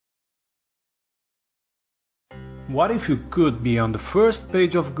What if you could be on the first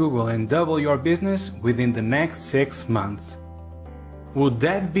page of Google and double your business within the next 6 months? Would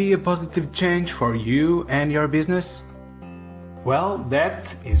that be a positive change for you and your business? Well,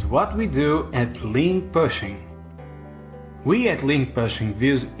 that is what we do at Link Pushing. We at Link Pushing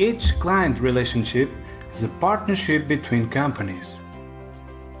view each client relationship as a partnership between companies.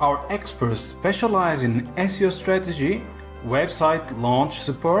 Our experts specialize in SEO strategy, website launch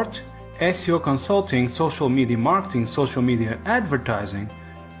support, SEO consulting, social media marketing, social media advertising,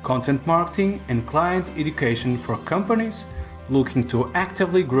 content marketing, and client education for companies looking to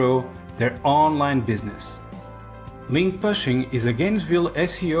actively grow their online business. Link Pushing is a Gainesville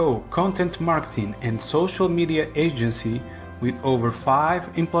SEO, content marketing, and social media agency with over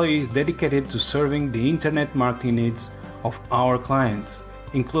 5 employees dedicated to serving the internet marketing needs of our clients,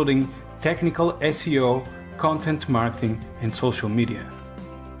 including technical SEO, content marketing, and social media.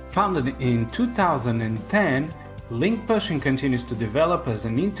 Founded in 2010, Link Pushing continues to develop as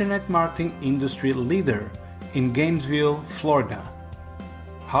an internet marketing industry leader in Gainesville, Florida.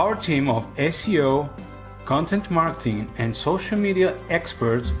 Our team of SEO, content marketing, and social media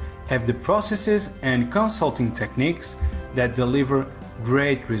experts have the processes and consulting techniques that deliver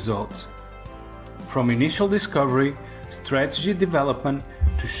great results. From initial discovery, strategy development,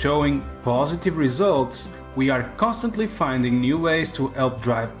 to showing positive results, we are constantly finding new ways to help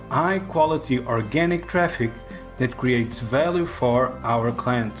drive high-quality organic traffic that creates value for our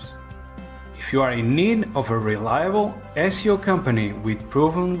clients. If you are in need of a reliable SEO company with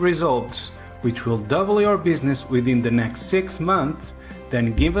proven results, which will double your business within the next 6 months,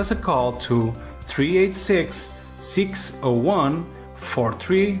 then give us a call to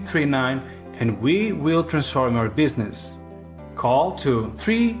 386-601-4339 and we will transform your business. Call to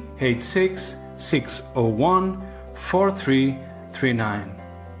 386-601-4339.